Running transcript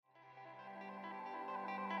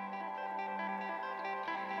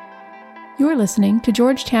You're listening to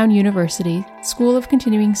Georgetown University School of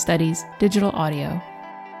Continuing Studies Digital Audio.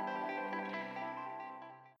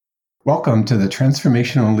 Welcome to the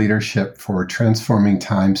Transformational Leadership for Transforming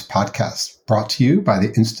Times podcast, brought to you by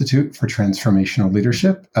the Institute for Transformational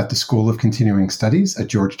Leadership at the School of Continuing Studies at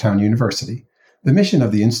Georgetown University. The mission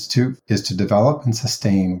of the Institute is to develop and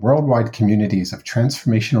sustain worldwide communities of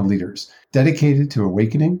transformational leaders dedicated to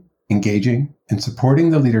awakening, engaging, and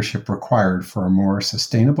supporting the leadership required for a more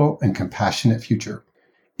sustainable and compassionate future.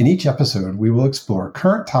 In each episode, we will explore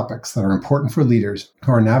current topics that are important for leaders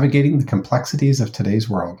who are navigating the complexities of today's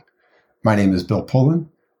world. My name is Bill Pullen.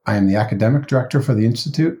 I am the Academic Director for the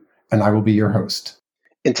Institute, and I will be your host.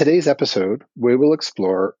 In today's episode, we will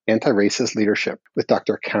explore anti-racist leadership with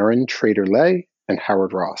Dr. Karen Trader-Lay and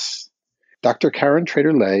Howard Ross. Dr. Karen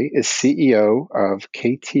Trader-Lay is CEO of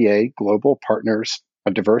KTA Global Partners,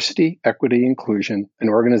 a diversity, equity, inclusion, and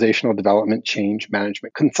organizational development change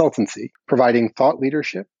management consultancy, providing thought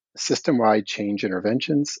leadership, system-wide change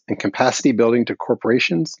interventions, and capacity building to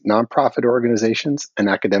corporations, nonprofit organizations, and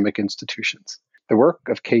academic institutions. The work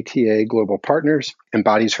of KTA Global Partners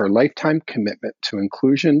embodies her lifetime commitment to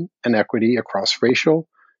inclusion and equity across racial,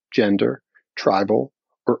 gender, tribal,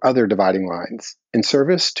 or other dividing lines, in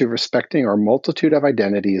service to respecting our multitude of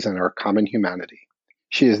identities and our common humanity.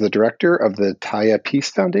 She is the director of the Taya Peace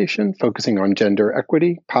Foundation, focusing on gender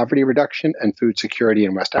equity, poverty reduction, and food security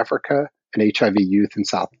in West Africa and HIV youth in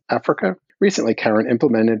South Africa. Recently, Karen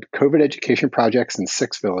implemented COVID education projects in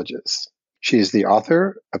 6 villages. She is the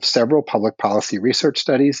author of several public policy research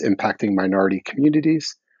studies impacting minority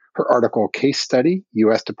communities. Her article, Case Study,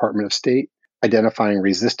 U.S. Department of State, Identifying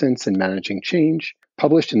Resistance and Managing Change,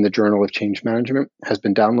 published in the Journal of Change Management, has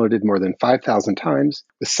been downloaded more than 5,000 times,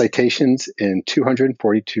 with citations in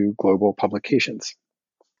 242 global publications.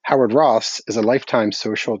 Howard Ross is a lifetime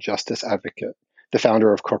social justice advocate, the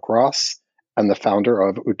founder of Cook Ross, and the founder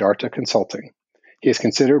of Udarta Consulting. He is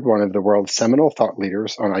considered one of the world's seminal thought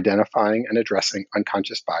leaders on identifying and addressing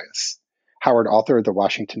unconscious bias. Howard authored the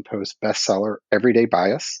Washington Post bestseller Everyday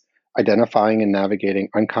Bias, Identifying and Navigating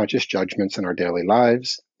Unconscious Judgments in Our Daily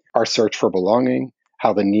Lives, Our Search for Belonging,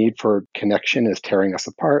 How the Need for Connection is Tearing Us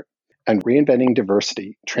Apart, and Reinventing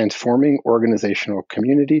Diversity, Transforming Organizational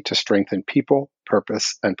Community to Strengthen People,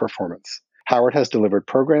 Purpose, and Performance. Howard has delivered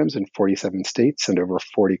programs in 47 states and over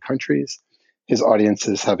 40 countries. His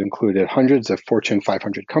audiences have included hundreds of Fortune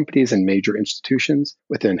 500 companies and major institutions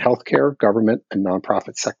within healthcare, government, and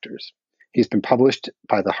nonprofit sectors. He's been published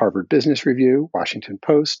by the Harvard Business Review, Washington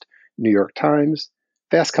Post, New York Times,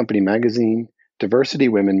 Fast Company Magazine, Diversity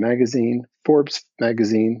Women Magazine, Forbes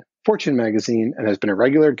Magazine, Fortune Magazine, and has been a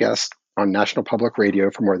regular guest on National Public Radio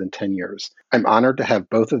for more than 10 years. I'm honored to have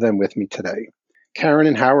both of them with me today. Karen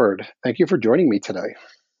and Howard, thank you for joining me today.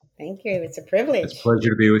 Thank you. It's a privilege. It's a pleasure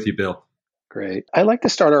to be with you, Bill. Great. I like to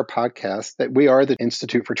start our podcast that we are the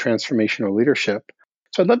Institute for Transformational Leadership.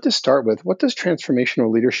 So I'd love to start with, what does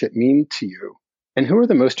transformational leadership mean to you? And who are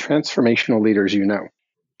the most transformational leaders you know?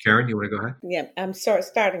 Karen, you want to go ahead? Yeah, I'm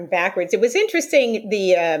starting backwards. It was interesting,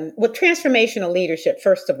 with transformational leadership,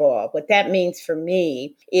 first of all, what that means for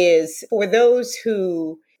me is for those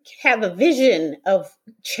who have a vision of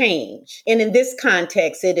change. And in this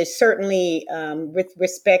context, it is certainly with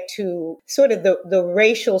respect to sort of the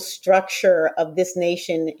racial structure of this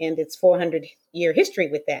nation and its 400-year history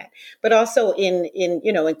with that. But also in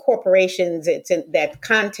corporations, it's in that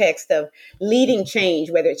context of leading change,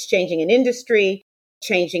 whether it's changing an industry,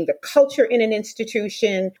 changing the culture in an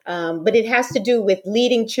institution, but it has to do with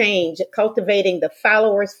leading change, cultivating the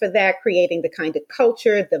followers for that, creating the kind of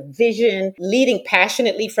culture, the vision, leading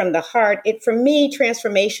passionately from the heart. For me,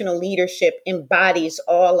 transformational leadership embodies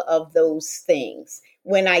all of those things.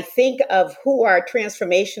 When I think of who are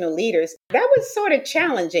transformational leaders, that was sort of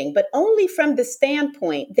challenging, but only from the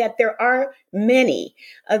standpoint that there are many.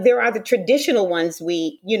 There are the traditional ones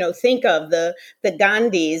we, think of, the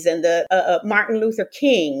Gandhis and the Martin Luther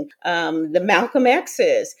King, the Malcolm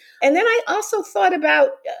X's. And then I also thought about,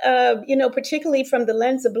 particularly from the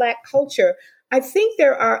lens of Black culture, I think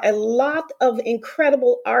there are a lot of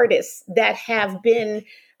incredible artists that have been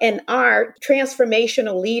and are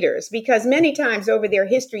transformational leaders, because many times over their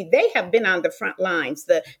history, they have been on the front lines,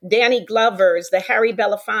 the Danny Glovers, the Harry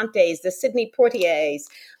Belafontes, the Sidney Poitiers.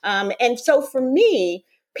 And so for me,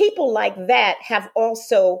 people like that have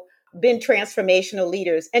also been transformational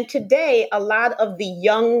leaders. And today, a lot of the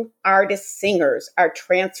young artist singers are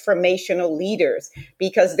transformational leaders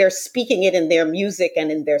because they're speaking it in their music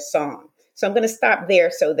and in their song. So I'm going to stop there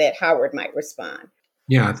so that Howard might respond.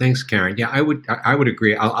 Yeah, thanks, Karen. Yeah, I would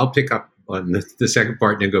agree. I'll pick up on the second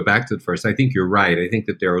part and then go back to the first. I think you're right. I think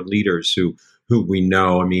that there are leaders who who we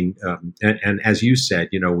know. I mean, and as you said,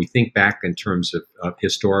 we think back in terms of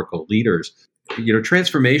historical leaders.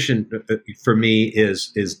 Transformation for me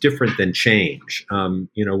is different than change. When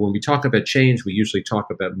we talk about change, we usually talk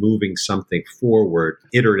about moving something forward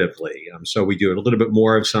iteratively. So we do it a little bit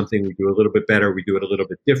more of something, we do it a little bit better, we do it a little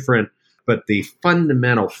bit different. But the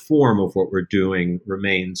fundamental form of what we're doing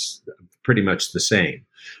remains pretty much the same.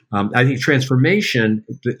 I think transformation,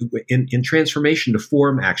 in transformation, the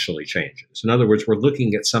form actually changes. In other words, we're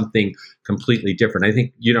looking at something completely different. I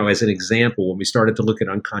think, as an example, when we started to look at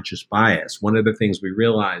unconscious bias, one of the things we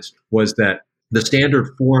realized was that the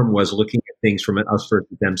standard form was looking at things from an us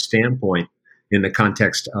versus them standpoint in the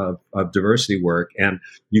context of diversity work. And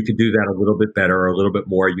you can do that a little bit better or a little bit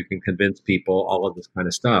more. You can convince people, all of this kind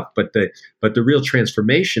of stuff. But the real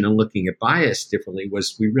transformation in looking at bias differently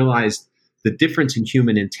was we realized the difference in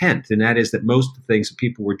human intent. And that is that most of the things that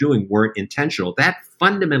people were doing weren't intentional. That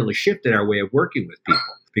fundamentally shifted our way of working with people,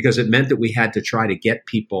 because it meant that we had to try to get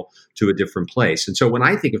people to a different place. And so when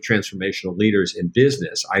I think of transformational leaders in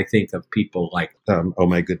business, I think of people like, oh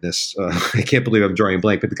my goodness, I can't believe I'm drawing a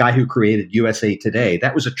blank, but the guy who created USA Today,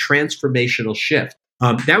 that was a transformational shift.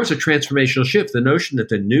 That was a transformational shift. The notion that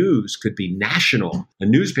the news could be national, a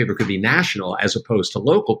newspaper could be national as opposed to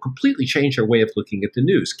local, completely changed our way of looking at the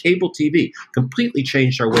news. Cable TV completely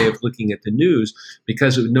changed our way of looking at the news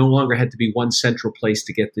because it no longer had to be one central place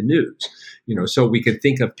to get the news. So we can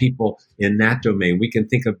think of people in that domain. We can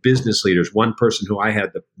think of business leaders. One person who I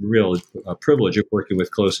had the real privilege of working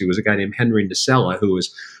with closely was a guy named Henry Nacella, who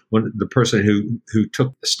was the person who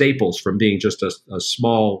took Staples from being just a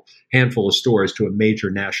small handful of stores to a major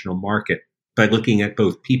national market by looking at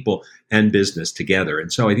both people and business together.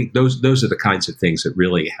 And so I think those are the kinds of things that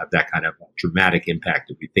really have that kind of dramatic impact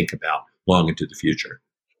that we think about long into the future.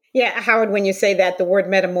 Yeah, Howard, when you say that, the word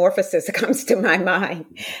metamorphosis comes to my mind.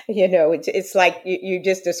 It's like you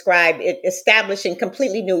just described it, establishing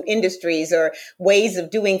completely new industries or ways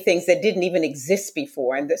of doing things that didn't even exist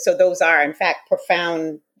before. And so those are, in fact,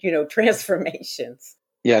 profound, transformations.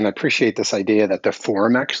 Yeah, and I appreciate this idea that the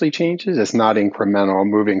form actually changes. It's not incremental,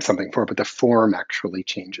 moving something forward, but the form actually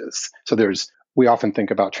changes. So we often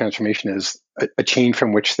think about transformation as a change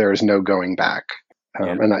from which there is no going back.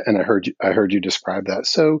 And I heard you describe that.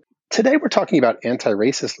 So today we're talking about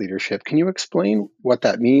anti-racist leadership. Can you explain what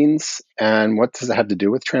that means and what does it have to do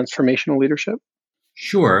with transformational leadership?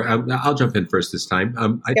 Sure. I'll jump in first this time.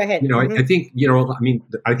 Go ahead. I think,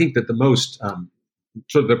 I think that the most,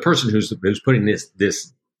 so the person who's putting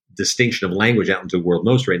this distinction of language out into the world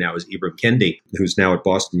most right now is Ibram Kendi, who's now at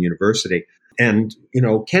Boston University. And,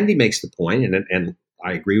 Kendi makes the point, and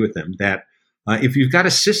I agree with him, that if you've got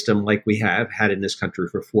a system like we have had in this country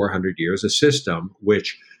for 400 years, a system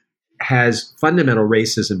which has fundamental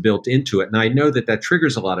racism built into it. And I know that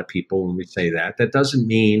triggers a lot of people when we say that. That doesn't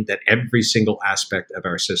mean that every single aspect of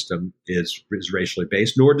our system is racially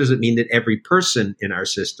based, nor does it mean that every person in our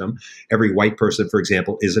system, every white person, for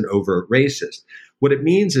example, is an overt racist. What it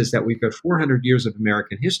means is that we've got 400 years of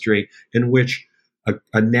American history in which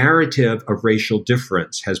a narrative of racial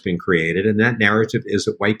difference has been created. And that narrative is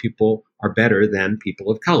that white people are better than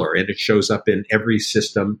people of color. And it shows up in every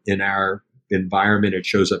system in our environment. It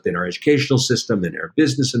shows up in our educational system, in our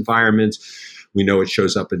business environments. We know it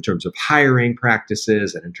shows up in terms of hiring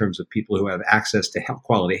practices and in terms of people who have access to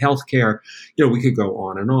quality health care. We could go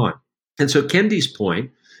on and on. And so Kendi's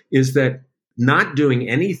point is that not doing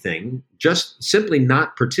anything, just simply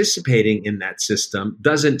not participating in that system,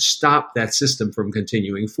 doesn't stop that system from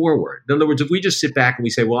continuing forward. In other words, if we just sit back and we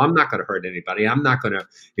say, well, I'm not going to hurt anybody, I'm not going to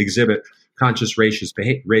exhibit conscious racist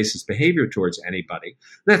behavior towards anybody,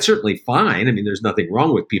 that's certainly fine. I mean, there's nothing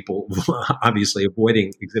wrong with people obviously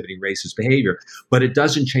avoiding exhibiting racist behavior, but it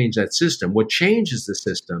doesn't change that system. What changes the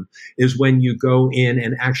system is when you go in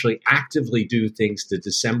and actually actively do things to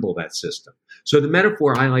dissemble that system. So the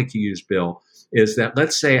metaphor I like to use, Bill, is that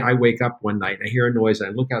let's say I wake up one night and I hear a noise and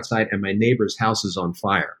I look outside and my neighbor's house is on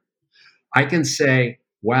fire. I can say,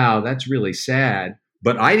 wow, that's really sad,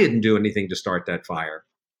 but I didn't do anything to start that fire.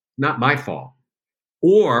 Not my fault.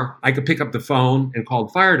 Or I could pick up the phone and call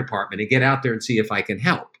the fire department and get out there and see if I can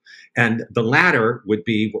help. And the latter would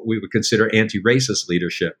be what we would consider anti-racist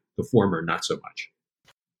leadership, the former not so much.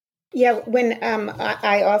 Yeah, when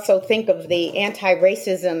I also think of the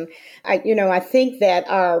anti-racism, I think that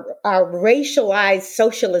our racialized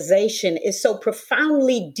socialization is so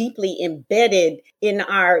profoundly, deeply embedded in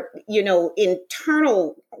our,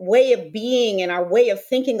 internal way of being and our way of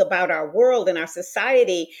thinking about our world and our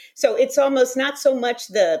society. So it's almost not so much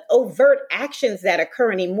the overt actions that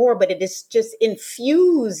occur anymore, but it is just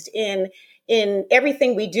infused in in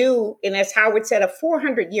everything we do. And as Howard said, a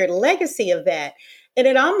 400-year legacy of that. And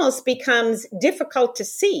it almost becomes difficult to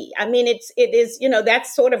see. I mean, it is,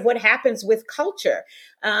 that's sort of what happens with culture.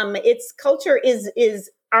 Culture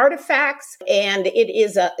is artifacts, and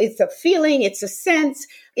it's a feeling, it's a sense.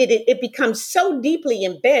 It becomes so deeply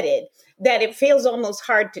embedded that it feels almost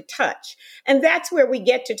hard to touch. And that's where we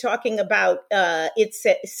get to talking about it's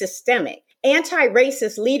systemic.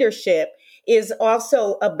 Anti-racist leadership is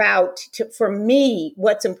also about, for me,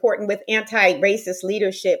 what's important with anti-racist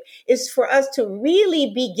leadership is for us to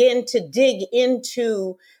really begin to dig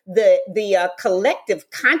into the collective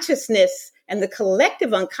consciousness and the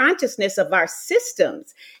collective unconsciousness of our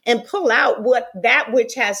systems and pull out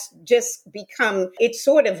which has just become, it's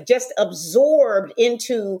sort of just absorbed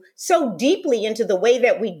so deeply into the way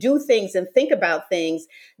that we do things and think about things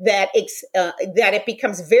that it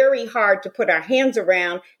becomes very hard to put our hands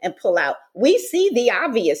around and pull out. We see the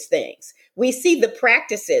obvious things. We see the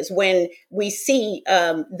practices when we see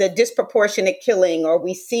the disproportionate killing, or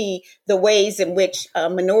we see the ways in which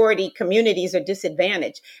minority communities are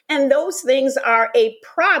disadvantaged. And those things are a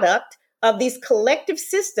product of these collective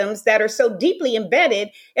systems that are so deeply embedded,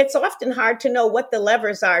 it's often hard to know what the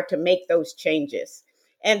levers are to make those changes.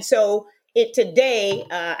 And so today,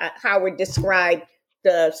 Howard described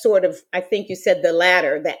the sort of, I think you said the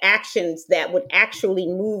latter, the actions that would actually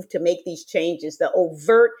move to make these changes, the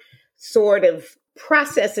overt sort of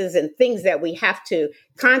processes and things that we have to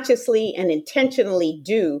consciously and intentionally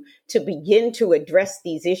do to begin to address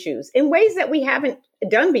these issues in ways that we haven't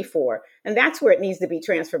done before. And that's where it needs to be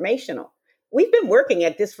transformational. We've been working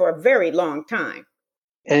at this for a very long time.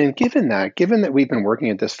 And given that we've been working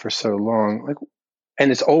at this for so long,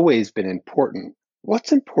 and it's always been important,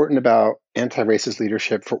 what's important about anti-racist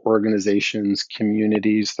leadership for organizations,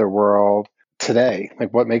 communities, the world today?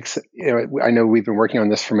 What makes it, I know we've been working on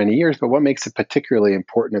this for many years, but what makes it particularly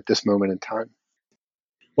important at this moment in time?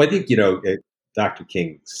 Well, I think, Dr.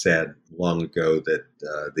 King said long ago that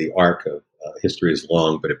the arc of history is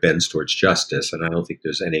long, but it bends towards justice. And I don't think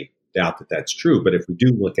there's any doubt that that's true. But if we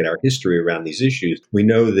do look at our history around these issues, we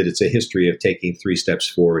know that it's a history of taking 3 steps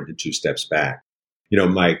forward and 2 steps back.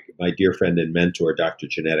 My dear friend and mentor, Dr.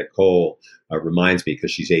 Janetta Cole, reminds me,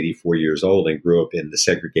 because she's 84 years old and grew up in the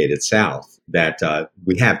segregated South, that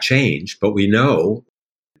we have changed, but we know,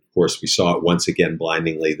 of course, we saw it once again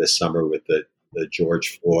blindingly this summer with the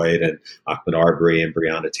George Floyd and Ahmaud Arbery and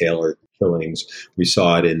Breonna Taylor killings. We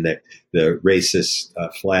saw it in the racist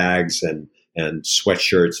flags and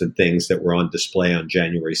sweatshirts and things that were on display on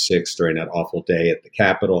January 6th during that awful day at the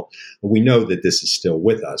Capitol. We know that this is still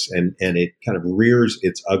with us, and it kind of rears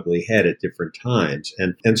its ugly head at different times.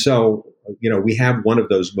 And so, we have one of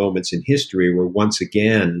those moments in history where once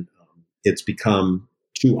again, it's become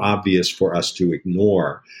too obvious for us to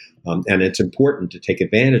ignore. And it's important to take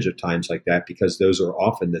advantage of times like that, because those are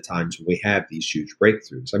often the times when we have these huge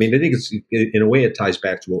breakthroughs. I mean, I think in a way it ties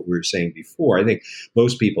back to what we were saying before. I think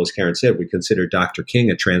most people, as Karen said, would consider Dr.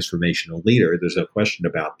 King a transformational leader. There's no question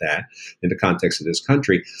about that in the context of this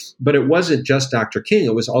country. But it wasn't just Dr. King.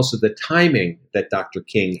 It was also the timing that Dr.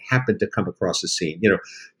 King happened to come across the scene.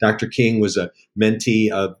 Dr. King was a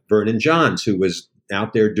mentee of Vernon Johns, who was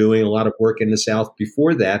out there doing a lot of work in the South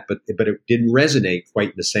before that, but it didn't resonate quite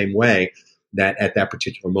in the same way that at that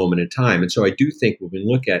particular moment in time. And so I do think when we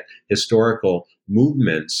look at historical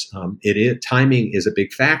movements, timing is a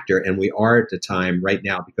big factor, and we are at the time right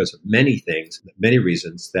now, because of many things, many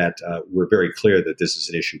reasons, that we're very clear that this is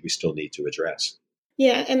an issue we still need to address.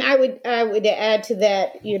 Yeah, and I would add to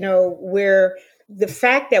that, where the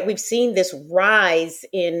fact that we've seen this rise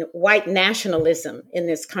in white nationalism in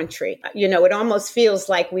this country, it almost feels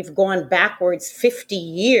like we've gone backwards 50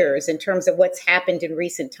 years in terms of what's happened in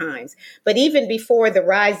recent times. But even before the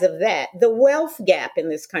rise of that, the wealth gap in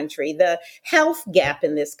this country, the health gap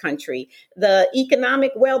in this country, the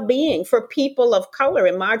economic well-being for people of color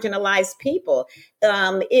and marginalized people,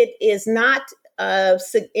 it is not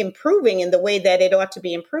improving in the way that it ought to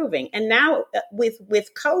be improving. And now with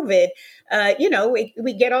COVID,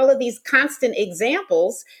 we get all of these constant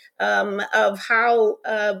examples of how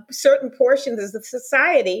certain portions of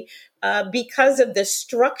society, because of the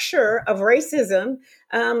structure of racism,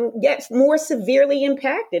 gets more severely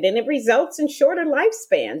impacted, and it results in shorter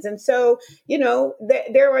lifespans. And so,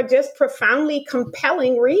 there are just profoundly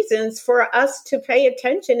compelling reasons for us to pay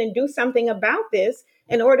attention and do something about this,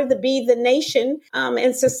 in order to be the nation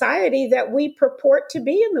and society that we purport to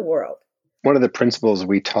be in the world. One of the principles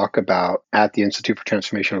we talk about at the Institute for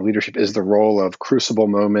Transformational Leadership is the role of crucible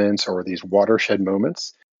moments, or these watershed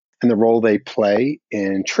moments, and the role they play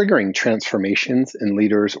in triggering transformations in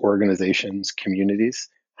leaders, organizations, communities.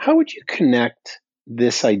 How would you connect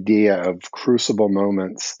this idea of crucible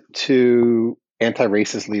moments to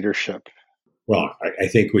anti-racist leadership? Well, I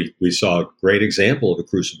think we saw a great example of a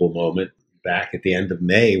crucible moment back at the end of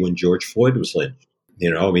May when George Floyd was lynched.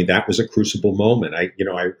 That was a crucible moment. I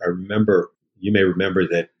remember, you may remember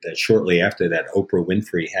that shortly after that, Oprah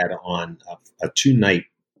Winfrey had on a 2-night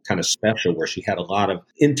kind of special where she had a lot of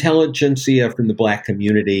intelligentsia from the Black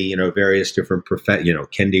community, various different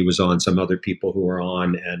Kendi was on, some other people who were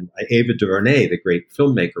on, and Ava DuVernay, the great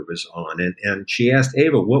filmmaker, was on. And she asked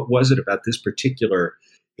Ava, what was it about this particular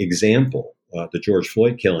example, the George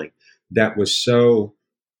Floyd killing, that was so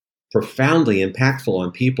profoundly impactful on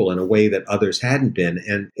people in a way that others hadn't been?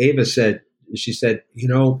 And Ava said,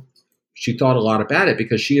 she thought a lot about it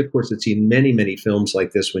because she, of course, had seen many, many films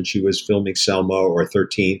like this when she was filming Selma or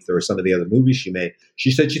 13th or some of the other movies she made.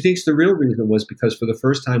 She said she thinks the real reason was because for the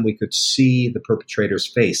first time we could see the perpetrator's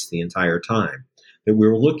face the entire time, that we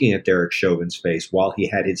were looking at Derek Chauvin's face while he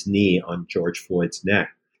had his knee on George Floyd's neck.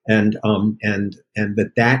 And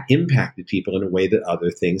that impacted people in a way that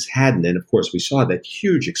other things hadn't. And of course, we saw that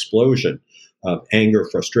huge explosion of anger,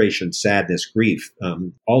 frustration, sadness, grief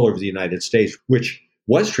all over the United States, which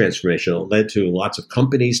was transformational. It led to lots of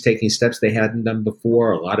companies taking steps they hadn't done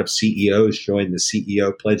before. A lot of CEOs joined the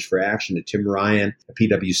CEO Pledge for Action that Tim Ryan, a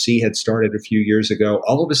PwC, had started a few years ago.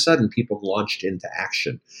 All of a sudden, people launched into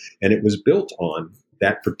action. And it was built on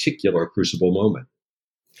that particular crucible moment.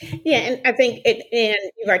 Yeah, and I think and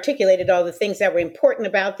you've articulated all the things that were important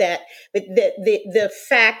about that. But the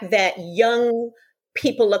fact that young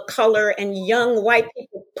people of color and young white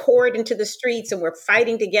people poured into the streets and were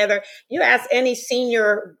fighting together. You ask any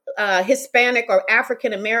senior Hispanic or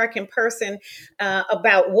African American person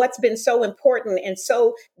about what's been so important and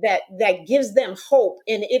so that gives them hope.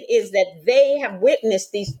 And it is that they have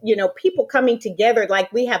witnessed these, people coming together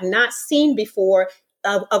like we have not seen before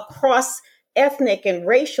across ethnic and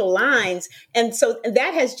racial lines. And so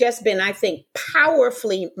that has just been, I think,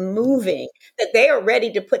 powerfully moving, that they are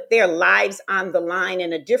ready to put their lives on the line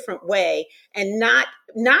in a different way and not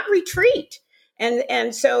retreat.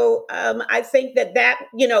 And so I think that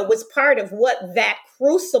was part of what that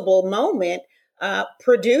crucible moment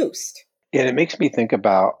produced. Yeah, it makes me think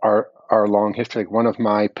about our long history. Like one of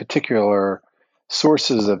my particular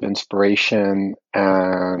sources of inspiration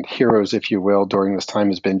and heroes, if you will, during this time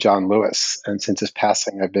has been John Lewis. And since his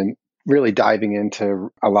passing, I've been really diving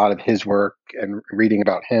into a lot of his work and reading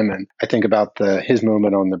about him. And I think about his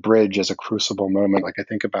moment on the bridge as a crucible moment. Like I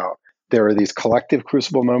think about there are these collective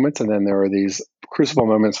crucible moments, and then there are these crucible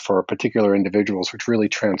moments for particular individuals, which really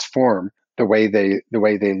transform the way they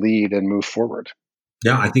lead and move forward.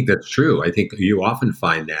 Yeah, I think that's true. I think you often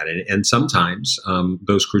find that. And sometimes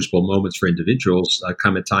those crucible moments for individuals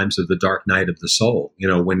come at times of the dark night of the soul.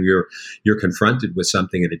 When you're confronted with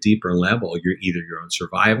something at a deeper level, you're either your own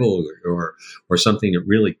survival or something that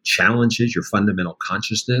really challenges your fundamental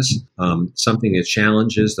consciousness, something that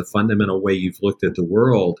challenges the fundamental way you've looked at the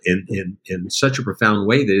world in such a profound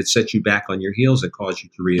way that it sets you back on your heels and causes you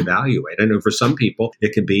to reevaluate. I know for some people,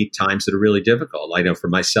 it can be times that are really difficult. I know for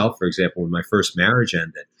myself, for example, when my first marriage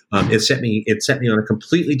ended, it set me on a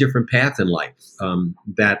completely different path in life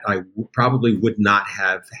that I probably would not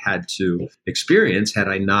have had to experience had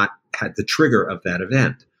I not had the trigger of that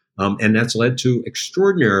event. And that's led to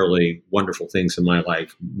extraordinarily wonderful things in my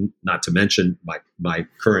life, not to mention my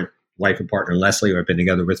current wife and partner, Leslie, who I've been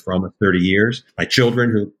together with for almost 30 years, my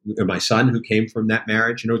children, my son who came from that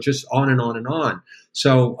marriage, just on and on and on.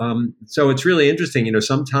 So it's really interesting,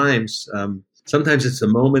 sometimes it's the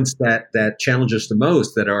moments that challenge us the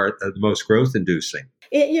most that are the most growth inducing.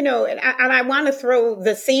 And I want to throw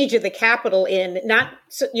the siege of the Capitol in, not,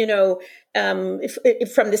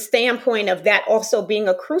 if from the standpoint of that also being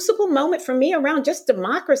a crucible moment for me around just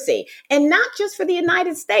democracy, and not just for the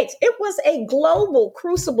United States. It was a global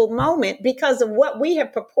crucible moment because of what we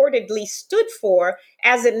have purportedly stood for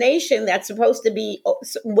as a nation that's supposed to be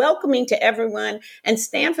welcoming to everyone and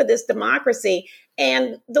stand for this democracy.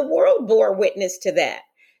 And the world bore witness to that.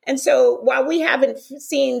 And so while we haven't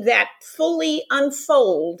seen that fully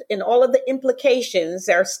unfold and all of the implications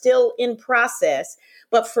are still in process,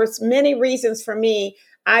 but for many reasons for me,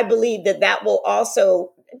 I believe that will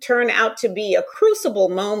also turn out to be a crucible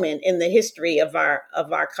moment in the history of our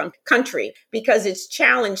country, because it's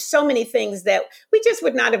challenged so many things that we just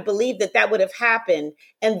would not have believed that would have happened,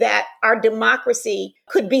 and that our democracy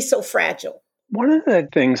could be so fragile. One of the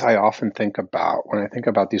things I often think about when I think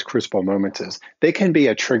about these crucible moments is they can be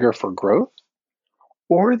a trigger for growth,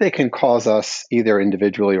 or they can cause us either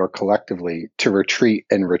individually or collectively to retreat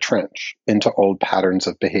and retrench into old patterns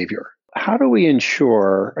of behavior. how do we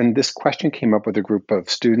ensure, and this question came up with a group of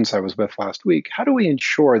students I was with last week, how do we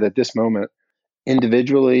ensure that this moment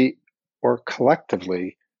individually or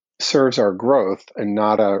collectively serves our growth and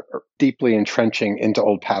not a deeply entrenching into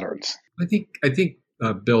old patterns? I think,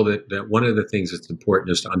 Bill, that one of the things that's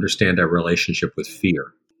important is to understand our relationship with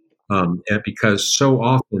fear, and because so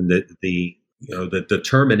often the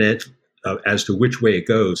determinant as to which way it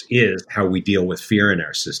goes is how we deal with fear in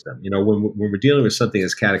our system. When we're dealing with something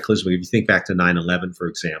that's cataclysmic, if you think back to 9/11, for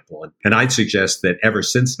example, and I'd suggest that ever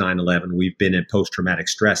since 9/11, we've been in post-traumatic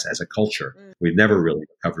stress as a culture. We've never really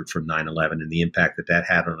recovered from 9/11 and the impact that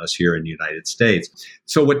had on us here in the United States.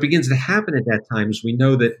 So what begins to happen at that time is we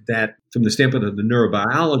know that from the standpoint of the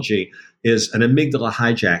neurobiology, is an amygdala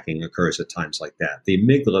hijacking occurs at times like that. The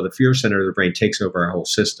amygdala, the fear center of the brain, takes over our whole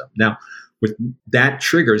system. Now, with that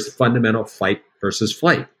triggers the fundamental fight versus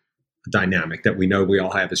flight dynamic that we know we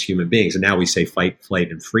all have as human beings. And now we say fight, flight,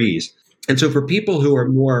 and freeze. And so for people who are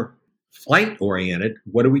more flight oriented,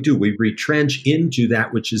 what do? We retrench into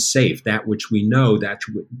that which is safe, that which we know, that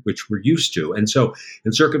which we're used to. And so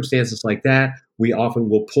in circumstances like that, we often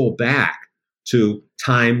will pull back to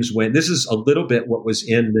times when this is a little bit what was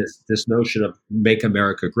in this notion of make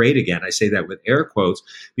America great again. I say that with air quotes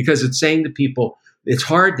because it's saying to people, it's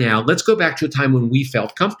hard now. Let's go back to a time when we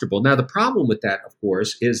felt comfortable. Now, the problem with that, of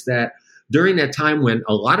course, is that during that time when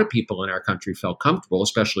a lot of people in our country felt comfortable,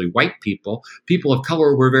 especially white people, people of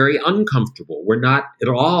color were very uncomfortable. We're not at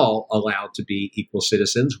all allowed to be equal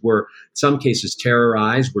citizens. We're, in some cases,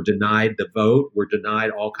 terrorized. We're denied the vote. We're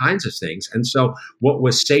denied all kinds of things. And so what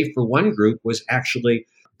was safe for one group was actually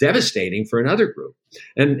devastating for another group.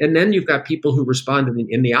 And then you've got people who respond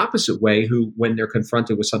in the opposite way, who, when they're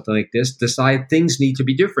confronted with something like this, decide things need to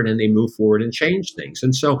be different and they move forward and change things.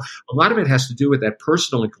 And so a lot of it has to do with that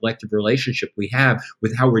personal and collective relationship we have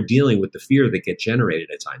with how we're dealing with the fear that gets generated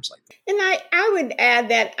at times like that. And I would add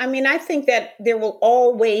that, I think that there will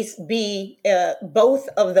always be both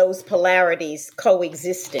of those polarities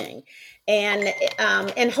coexisting. And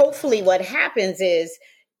hopefully what happens is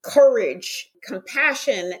courage,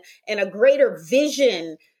 compassion, and a greater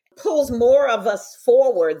vision pulls more of us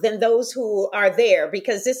forward than those who are there.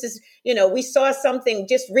 Because this is, we saw something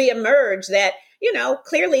just reemerge that,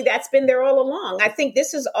 clearly that's been there all along. I think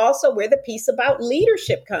this is also where the piece about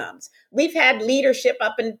leadership comes. We've had leadership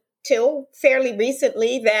up until fairly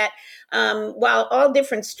recently that while all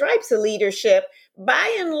different stripes of leadership,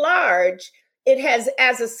 by and large, it has,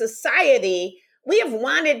 as a society, we have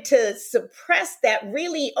wanted to suppress that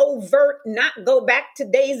really overt, not go back to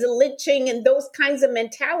days of lynching and those kinds of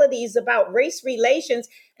mentalities about race relations,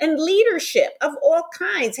 and leadership of all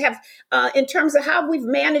kinds have, in terms of how we've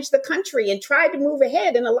managed the country and tried to move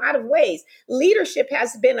ahead in a lot of ways. Leadership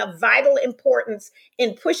has been of vital importance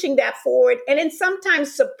in pushing that forward and in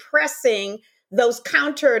sometimes suppressing those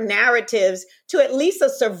counter narratives to at least a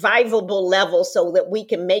survivable level so that we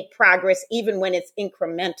can make progress even when it's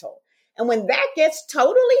incremental. And when that gets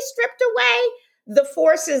totally stripped away, the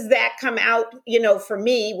forces that come out, for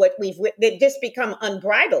me, they just become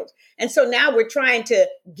unbridled. And so now we're trying to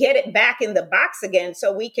get it back in the box again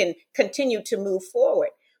so we can continue to move forward.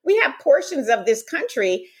 We have portions of this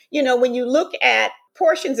country, when you look at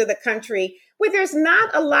portions of the country where there's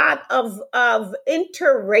not a lot of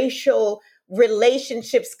interracial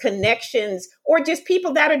relationships, connections, or just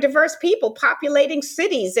people that are diverse people populating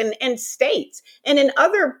cities and states. And in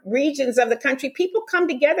other regions of the country, people come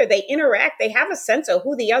together, they interact, they have a sense of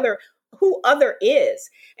who other is.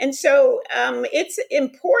 And so it's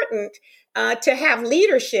important to have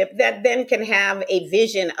leadership that then can have a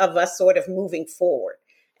vision of us sort of moving forward.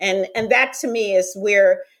 And that to me is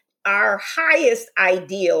where our highest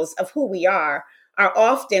ideals of who we are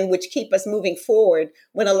often which keep us moving forward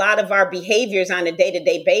when a lot of our behaviors on a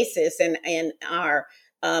day-to-day basis and our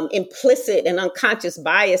implicit and unconscious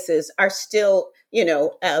biases are still,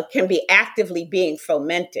 can be actively being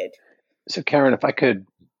fomented. So Karen, if I could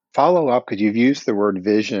follow up, because you've used the word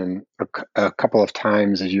vision a couple of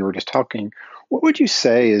times as you were just talking, what would you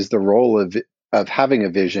say is the role of having a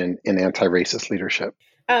vision in anti-racist leadership?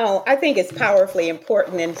 Oh, I think it's powerfully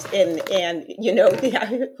important. And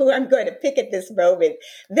who I'm going to pick at this moment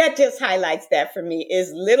that just highlights that for me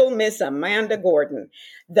is little Miss Amanda Gorman,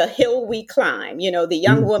 The Hill We Climb, the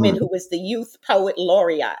young woman who was the youth poet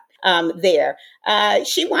laureate there.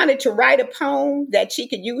 She wanted to write a poem that she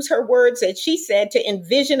could use her words, as she said, to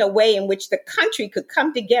envision a way in which the country could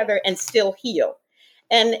come together and still heal.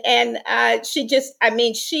 And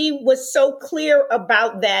she was so clear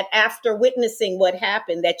about that after witnessing what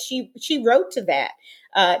happened that she wrote to that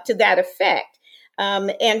effect.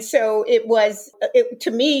 And so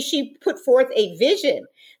to me, she put forth a vision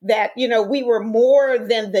that, we were more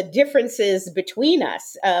than the differences between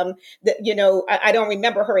us. I don't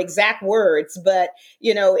remember her exact words, but,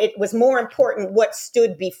 it was more important what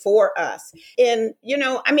stood before us. And,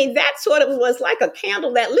 that sort of was like a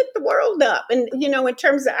candle that lit the world up. And, in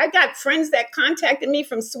terms of, I got friends that contacted me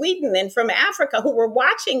from Sweden and from Africa who were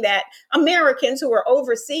watching that, Americans who were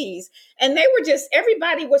overseas. And they were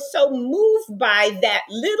everybody was so moved by that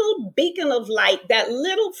little beacon of light, that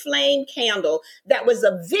little flame candle that was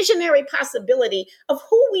a visionary possibility of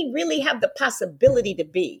who we really have the possibility to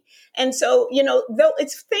be. And so, though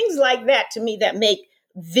it's things like that to me that make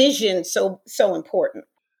vision so important.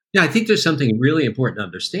 Yeah, I think there's something really important to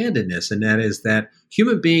understand in this, and that is that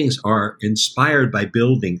human beings are inspired by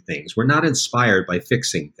building things. We're not inspired by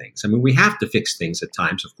fixing things. I mean, we have to fix things at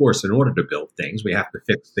times, of course, in order to build things. We have to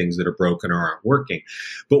fix things that are broken or aren't working.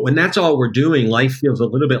 But when that's all we're doing, life feels a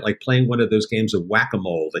little bit like playing one of those games of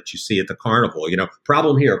whack-a-mole that you see at the carnival.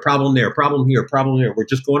 Problem here, problem there, problem here, problem here. We're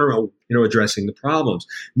just going around, addressing the problems.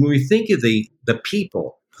 When we think of the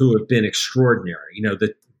people who have been extraordinary,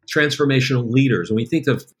 the transformational leaders, when we think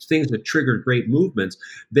of things that triggered great movements,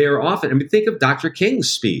 they are often, think of Dr. King's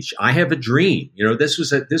speech, I have a dream. This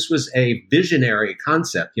was a visionary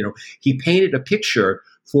concept. He painted a picture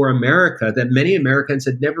for America that many Americans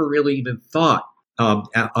had never really even thought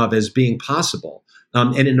of as being possible.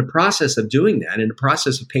 And in the process of doing that, in the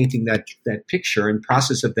process of painting that picture and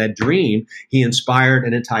process of that dream, he inspired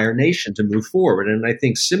an entire nation to move forward. And I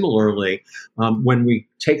think similarly, when we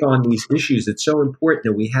take on these issues, it's so important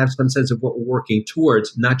that we have some sense of what we're working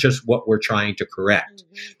towards, not just what we're trying to correct,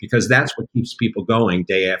 because that's what keeps people going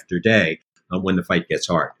day after day when the fight gets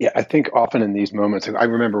hard. Yeah, I think often in these moments, I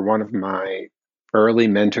remember one of my early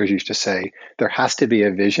mentors used to say, there has to be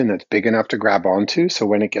a vision that's big enough to grab onto. So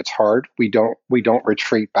when it gets hard, we don't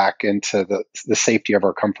retreat back into the safety of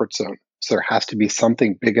our comfort zone. So there has to be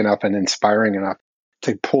something big enough and inspiring enough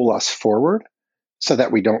to pull us forward so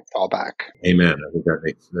that we don't fall back. Amen. I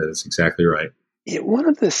think that's exactly right. One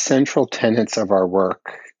of the central tenets of our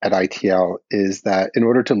work at ITL is that in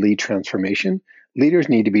order to lead transformation, leaders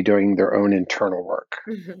need to be doing their own internal work.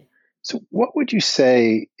 Mm-hmm. So what would you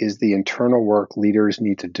say is the internal work leaders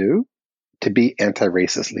need to do to be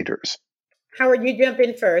anti-racist leaders? Howard, you jump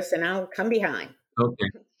in first and I'll come behind. Okay,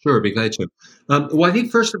 sure, be glad to. Well, I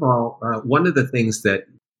think first of all, one of the things that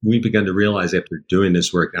we've begun to realize after doing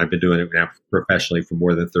this work, I've been doing it now professionally for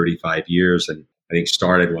more than 35 years, and I think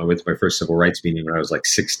started when I went to my first civil rights meeting when I was like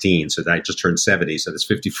 16, so I just turned 70, so that's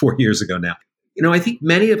 54 years ago now. I think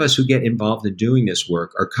many of us who get involved in doing this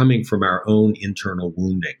work are coming from our own internal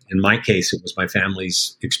wounding. In my case, it was my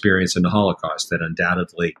family's experience in the Holocaust that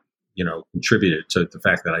undoubtedly, contributed to the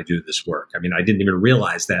fact that I do this work. I mean, I didn't even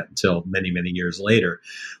realize that until many, many years later,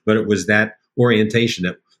 but it was that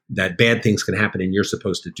orientation that bad things can happen and you're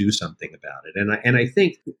supposed to do something about it. And I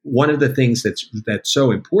think one of the things that's so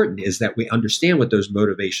important is that we understand what those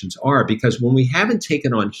motivations are, because when we haven't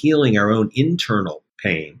taken on healing our own internal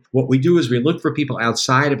pain, what we do is we look for people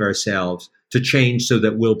outside of ourselves to change so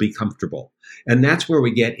that we'll be comfortable. And that's where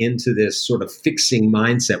we get into this sort of fixing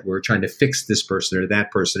mindset where we're trying to fix this person or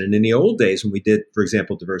that person. And in the old days, when we did, for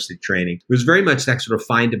example, diversity training, it was very much that sort of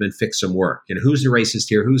find them and fix them work. Who's the racist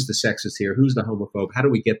here? Who's the sexist here? Who's the homophobe? How do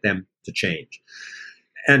we get them to change?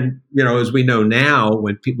 And, as we know now,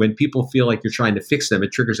 when people feel like you're trying to fix them,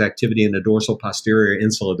 it triggers activity in the dorsal posterior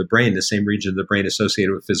insula of the brain, the same region of the brain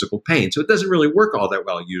associated with physical pain. So it doesn't really work all that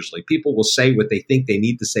well usually. People will say what they think they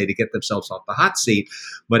need to say to get themselves off the hot seat,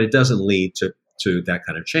 but it doesn't lead to that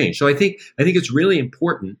kind of change. So I think it's really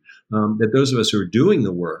important that those of us who are doing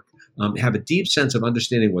the work have a deep sense of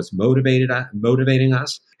understanding what's motivating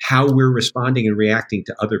us, how we're responding and reacting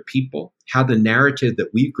to other people, how the narrative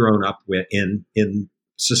that we've grown up with in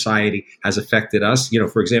society has affected us.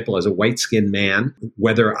 For example, as a white-skinned man,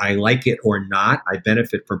 whether I like it or not, I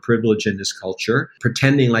benefit from privilege in this culture.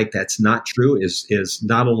 Pretending like that's not true is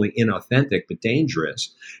not only inauthentic, but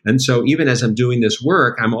dangerous. And so even as I'm doing this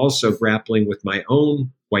work, I'm also grappling with my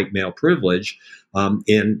own white male privilege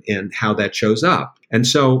in how that shows up. And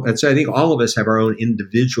so I think all of us have our own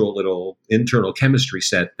individual little internal chemistry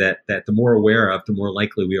set that the more aware of, the more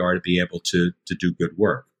likely we are to be able to do good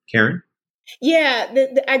work. Karen? Yeah,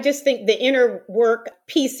 I just think the inner work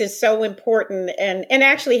piece is so important. And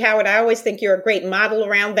actually, Howard, I always think you're a great model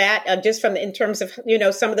around that, just in terms of,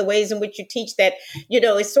 some of the ways in which you teach that,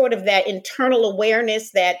 it's sort of that internal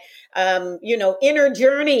awareness, that, inner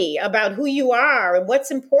journey about who you are and what's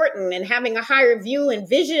important, and having a higher view and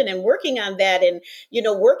vision and working on that, and,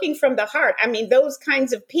 working from the heart. I mean, those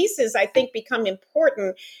kinds of pieces, I think, become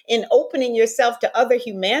important in opening yourself to other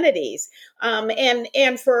humanities.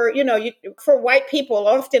 And for, for white people,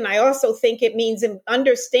 often I also think it means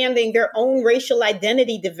understanding their own racial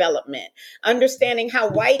identity development, understanding how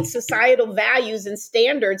white societal values and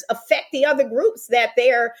standards affect the other groups that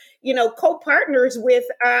they're, co-partners with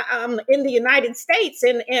in the United States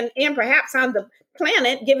and perhaps on the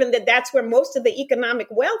planet, given that that's where most of the economic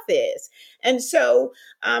wealth is. And so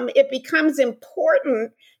it becomes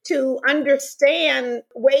important to understand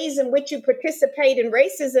ways in which you participate in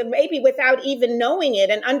racism, maybe without even knowing it,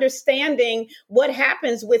 and understanding what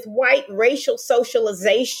happens with white racial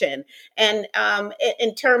socialization and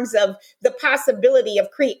in terms of the possibility of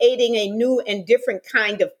creating a new and different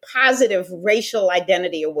kind of positive racial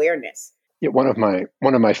identity awareness. Yeah, one of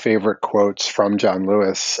my favorite quotes from John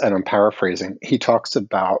Lewis, and I'm paraphrasing, he talks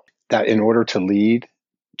about that in order to lead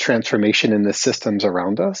transformation in the systems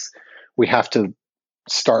around us, we have to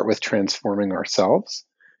start with transforming ourselves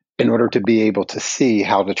in order to be able to see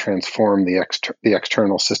how to transform the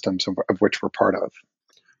external systems of which we're part of.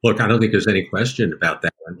 Look, I don't think there's any question about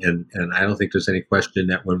that. And I don't think there's any question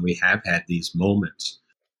that when we have had these moments,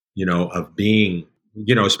 of being,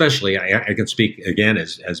 especially I can speak again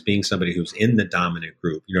as being somebody who's in the dominant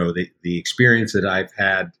group, the experience that I've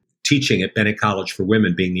had teaching at Bennett College for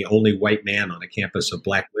Women, being the only white man on a campus of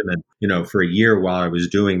Black women, for a year while I was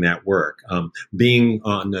doing that work, being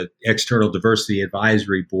on the External Diversity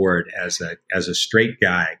Advisory Board as a straight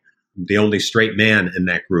guy, the only straight man in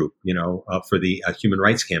that group, for the Human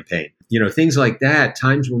Rights Campaign, things like that,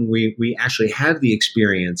 times when we actually have the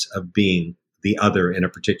experience of being the other in a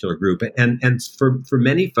particular group. And for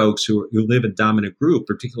many folks who live in dominant group,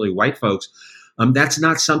 particularly white folks, that's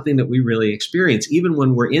not something that we really experience. Even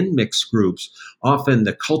when we're in mixed groups, often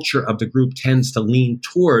the culture of the group tends to lean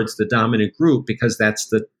towards the dominant group because that's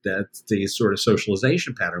the sort of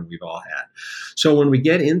socialization pattern we've all had. So when we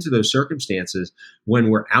get into those circumstances, when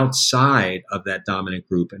we're outside of that dominant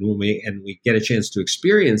group and when we get a chance to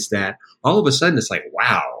experience that, all of a sudden it's like,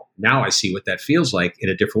 wow, now I see what that feels like in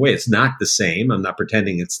a different way. It's not the same. I'm not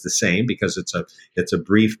pretending it's the same because it's a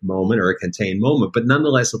brief moment or a contained moment, but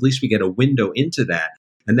nonetheless, at least we get a window into that.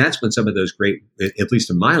 And that's when some of those great, at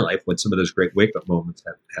least in my life, when some of those great wake-up moments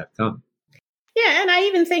have come. Yeah, and I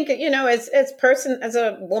even think, as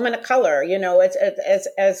a woman of color,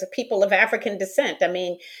 as people of African descent, I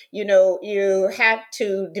mean, you have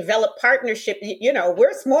to develop partnership. We're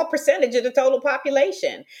a small percentage of the total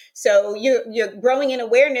population. So you're growing in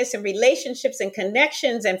awareness and relationships and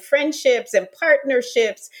connections and friendships and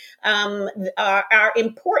partnerships are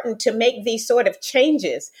important to make these sort of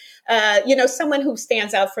changes. Someone who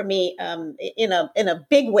stands out for me in a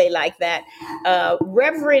big way like that,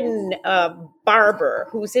 Reverend Barber,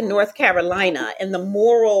 who's in North Carolina, and the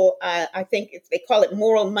moral, I think they call it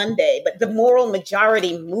Moral Monday, but the moral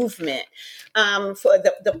majority movement for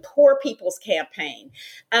the Poor People's Campaign.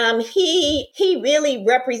 He really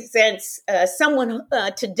represents someone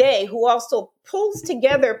today who also pulls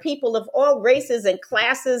together people of all races and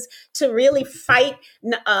classes to really fight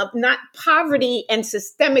not poverty and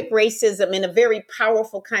systemic racism in a very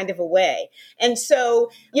powerful kind of a way. And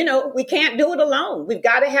so, we can't do it alone. We've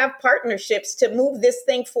got to have partnerships to move this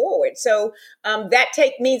thing forward. So that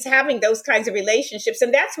means having those kinds of relationships.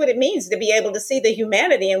 And that's what it means to be able to see the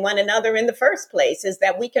humanity in one another in the first place, is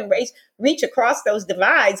that we can reach across those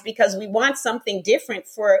divides because we want something different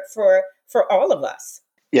for all of us.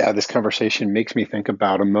 Yeah, this conversation makes me think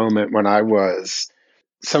about a moment when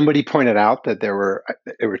somebody pointed out that there were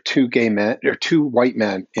two gay men or two white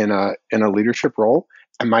men in a leadership role.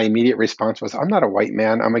 And my immediate response was, I'm not a white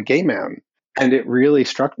man, I'm a gay man. And it really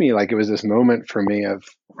struck me like it was this moment for me of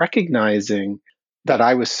recognizing that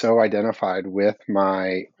I was so identified with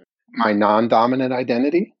my non-dominant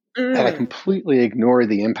identity that I completely ignore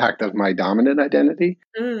the impact of my dominant identity.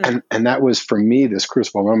 And that was for me this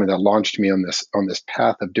crucible moment that launched me on this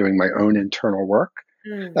path of doing my own internal work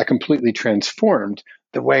that completely transformed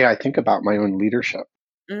the way I think about my own leadership.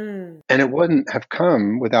 And it wouldn't have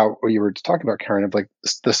come without what you were talking about, Karen, of like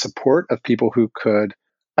the support of people who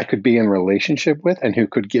I could be in relationship with and who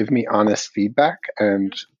could give me honest feedback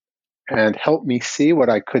and help me see what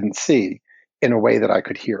I couldn't see in a way that I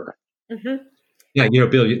could hear. Mm-hmm. Yeah,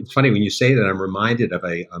 Bill, it's funny when you say that, I'm reminded of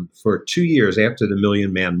for 2 years after the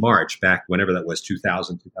Million Man March, back whenever that was,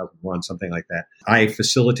 2000, 2001, something like that, I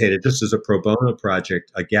facilitated, just as a pro bono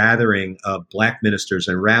project, a gathering of Black ministers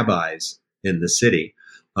and rabbis in the city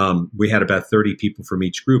We had about 30 people from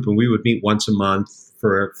each group, and we would meet once a month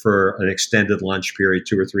for an extended lunch period,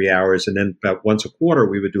 2 or 3 hours. And then about once a quarter,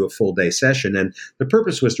 we would do a full day session. And the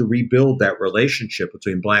purpose was to rebuild that relationship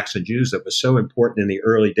between Blacks and Jews that was so important in the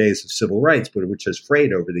early days of civil rights, but which has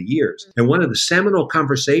frayed over the years. And one of the seminal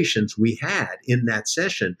conversations we had in that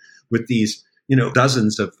session with these,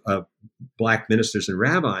 dozens of Black ministers and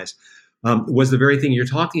rabbis was the very thing you're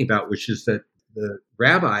talking about, which is that the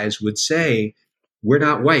rabbis would say, we're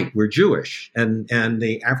not white, we're Jewish. And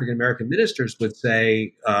the African-American ministers would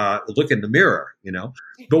say, look in the mirror,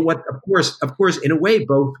 But of course, in a way,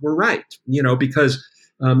 both were right, because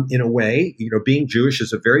in a way, being Jewish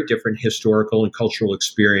is a very different historical and cultural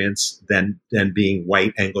experience than being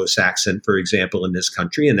white Anglo-Saxon, for example, in this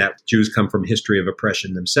country. And that Jews come from history of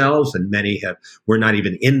oppression themselves, and many were not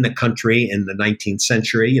even in the country in the 19th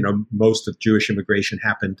century. Most of Jewish immigration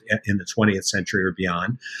happened in the 20th century or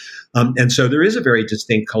beyond. And so there is a very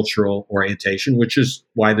distinct cultural orientation, which is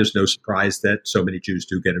why there's no surprise that so many Jews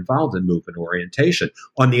do get involved in movement orientation.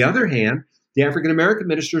 On the other hand, the African-American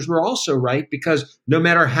ministers were also right, because no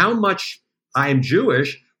matter how much I am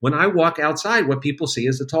Jewish, when I walk outside, what people see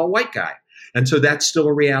is a tall white guy. And so that's still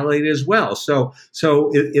a reality as well. So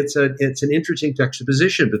it's an interesting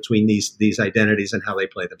juxtaposition between these identities and how they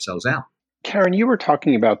play themselves out. Karen, you were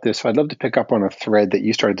talking about this, so I'd love to pick up on a thread that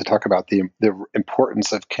you started to talk about, the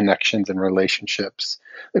importance of connections and relationships.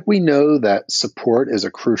 Like, we know that support is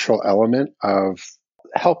a crucial element of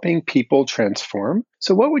helping people transform.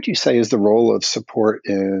 So what would you say is the role of support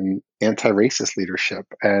in anti-racist leadership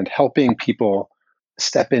and helping people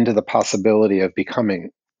step into the possibility of becoming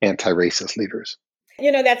anti-racist leaders?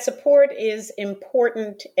 That support is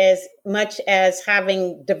important as much as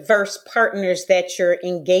having diverse partners that you're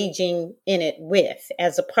engaging in it with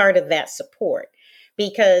as a part of that support.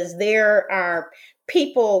 Because there are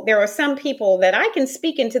some people that I can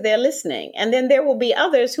speak into their listening, and then there will be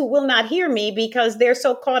others who will not hear me because they're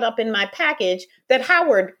so caught up in my package that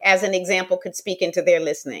Howard, as an example, could speak into their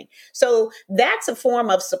listening. So that's a form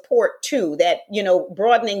of support too, that,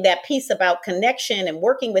 broadening that piece about connection and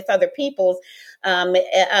working with other people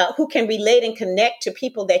who can relate and connect to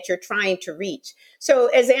people that you're trying to reach. So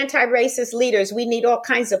as anti-racist leaders, we need all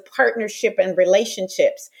kinds of partnership and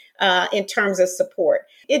relationships in terms of support.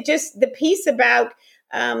 The piece about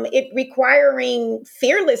it requiring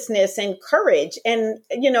fearlessness and courage. And,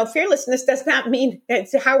 fearlessness does not mean,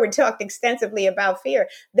 as Howard talked extensively about fear,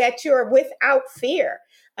 that you're without fear.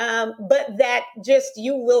 But that just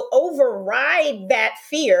you will override that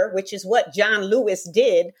fear, which is what John Lewis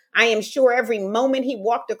did. I am sure every moment he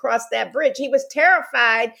walked across that bridge, he was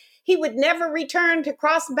terrified he would never return to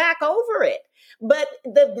cross back over it. But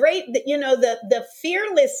the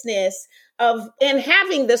fearlessness and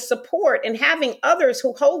having the support and having others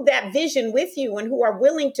who hold that vision with you and who are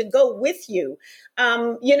willing to go with you,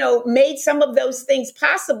 made some of those things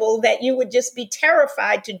possible that you would just be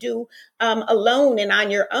terrified to do alone and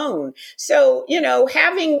on your own. So,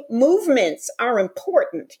 having movements are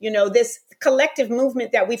important. This collective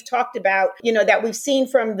movement that we've talked about, that we've seen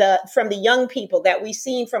from the young people, that we've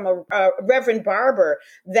seen from a Reverend Barber,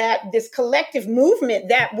 that this collective movement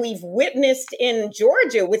that we've witnessed in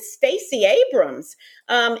Georgia with Stacey Abrams,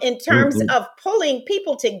 in terms of pulling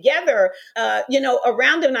people together,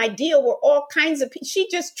 around an ideal where all kinds of people, she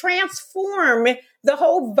just transformed the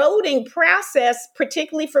whole voting process,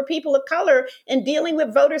 particularly for people of color, in dealing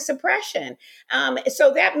with voter suppression.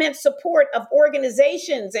 So that meant support of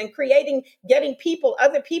organizations and getting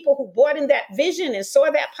other people who bought in that vision and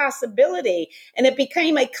saw that possibility. And it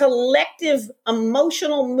became a collective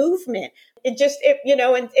emotional movement. And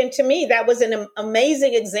to me, that was an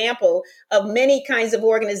amazing example of many kinds of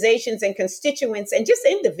organizations and constituents and just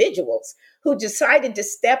individuals who decided to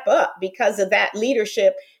step up because of that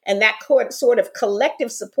leadership and that sort of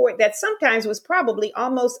collective support that sometimes was probably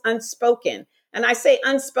almost unspoken. And I say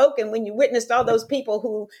unspoken when you witnessed all those people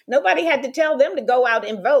who nobody had to tell them to go out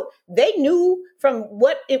and vote. They knew from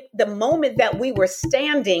the moment that we were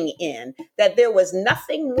standing in that there was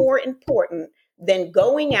nothing more important than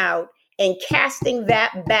going out and casting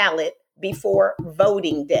that ballot before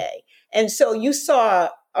voting day. And so you saw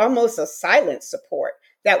almost a silent support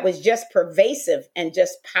that was just pervasive and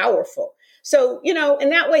just powerful. So, in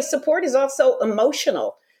that way, support is also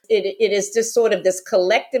emotional. It is just sort of this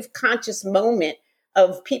collective conscious moment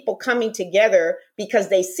of people coming together because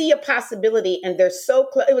they see a possibility and they're so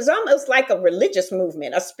close. It was almost like a religious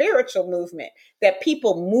movement, a spiritual movement, that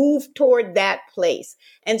people move toward that place.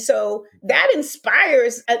 And so that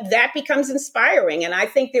inspires, that becomes inspiring. And I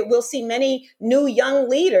think that we'll see many new young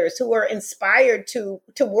leaders who are inspired to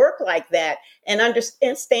work like that and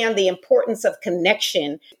understand the importance of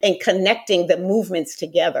connection and connecting the movements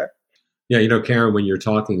together. Yeah, Karen, when you're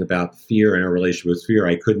talking about fear and our relationship with fear,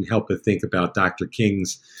 I couldn't help but think about Dr.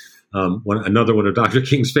 King's, another one of Dr.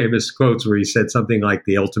 King's famous quotes where he said something like,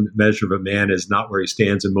 the ultimate measure of a man is not where he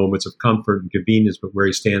stands in moments of comfort and convenience, but where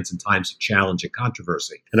he stands in times of challenge and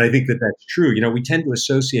controversy. And I think that that's true. We tend to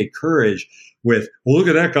associate courage with, well, look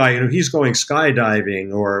at that guy, he's going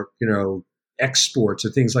skydiving or, exports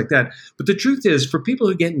or things like that. But the truth is, for people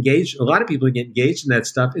who get engaged, a lot of people who get engaged in that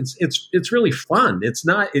stuff, it's really fun. It's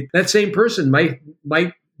not that same person might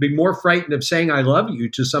be more frightened of saying I love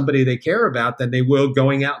you to somebody they care about than they will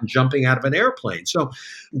going out and jumping out of an airplane. So,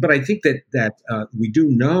 but I think that we do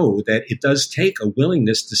know that it does take a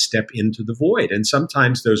willingness to step into the void, and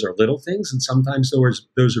sometimes those are little things, and sometimes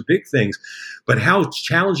those are big things. But how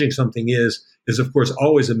challenging something is of course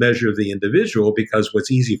always a measure of the individual, because what's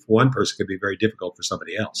easy for one person could be very difficult for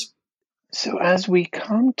somebody else. So as we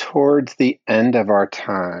come towards the end of our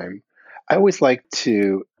time, I always like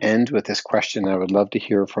to end with this question. I would love to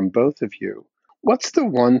hear from both of you. What's the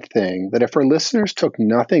one thing that if our listeners took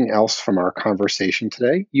nothing else from our conversation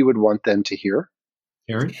today, you would want them to hear?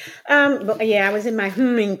 Karen? I was in my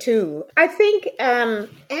humming too. I think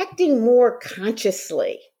acting more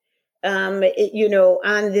consciously. On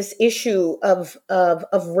this issue of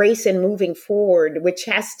race and moving forward, which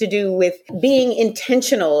has to do with being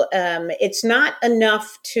intentional. It's not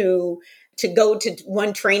enough to go to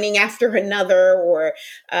one training after another or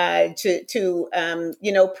to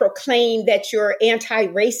proclaim that you're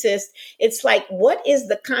anti-racist. It's like, what is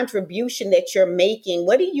the contribution that you're making?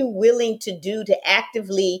 What are you willing to do to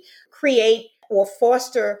actively create or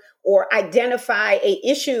foster or identify a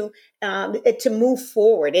issue to move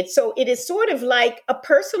forward? It is sort of like a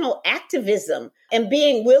personal activism and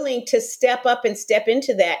being willing to step up and step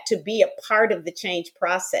into that to be a part of the change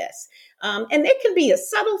process. And it can be a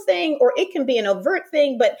subtle thing or it can be an overt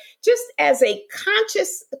thing, but just as a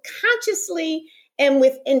consciously and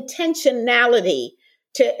with intentionality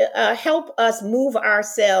to help us move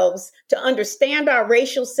ourselves, to understand our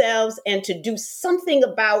racial selves, and to do something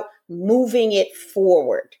about moving it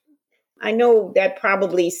forward. I know that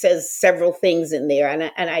probably says several things in there,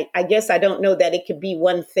 and I guess I don't know that it could be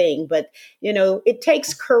one thing, but it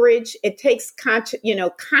takes courage, it takes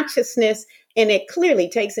consciousness, and it clearly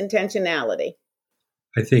takes intentionality.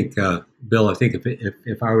 I think, Bill,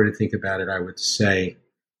 if I were to think about it, I would say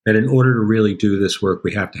that in order to really do this work,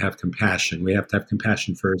 we have to have compassion. We have to have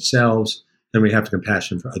compassion for ourselves, and we have to have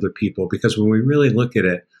compassion for other people. Because when we really look at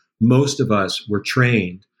it, most of us were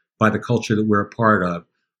trained by the culture that we're a part of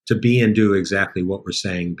to be and do exactly what we're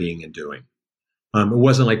saying, being and doing. It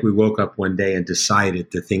wasn't like we woke up one day and decided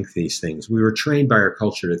to think these things. We were trained by our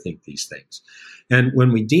culture to think these things. And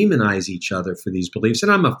when we demonize each other for these beliefs,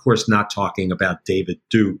 and I'm of course not talking about David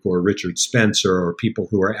Duke or Richard Spencer or people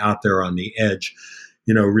who are out there on the edge,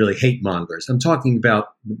 really hate mongers. I'm talking about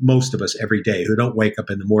most of us every day who don't wake up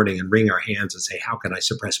in the morning and wring our hands and say, how can I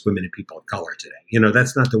suppress women and people of color today?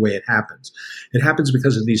 That's not the way it happens. It happens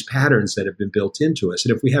because of these patterns that have been built into us.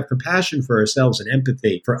 And if we have compassion for ourselves and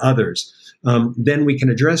empathy for others, then we can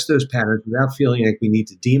address those patterns without feeling like we need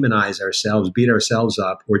to demonize ourselves, beat ourselves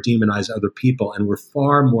up, or demonize other people. And we're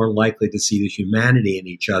far more likely to see the humanity in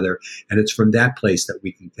each other. And it's from that place that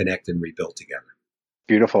we can connect and rebuild together.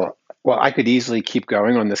 Beautiful. Well, I could easily keep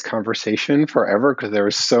going on this conversation forever because there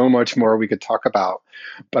is so much more we could talk about.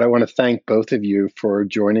 But I want to thank both of you for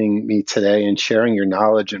joining me today and sharing your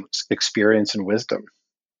knowledge and experience and wisdom.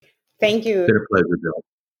 Thank you. It's been a pleasure, Bill.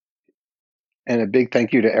 And a big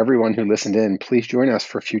thank you to everyone who listened in. Please join us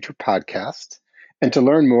for future podcasts. And to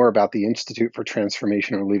learn more about the Institute for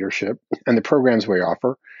Transformational Leadership and the programs we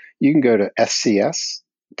offer, you can go to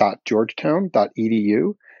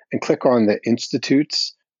scs.georgetown.edu and click on the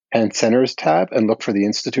Institutes and Centers tab and look for the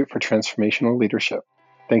Institute for Transformational Leadership.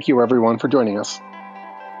 Thank you, everyone, for joining us.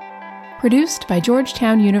 Produced by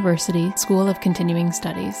Georgetown University School of Continuing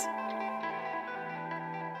Studies.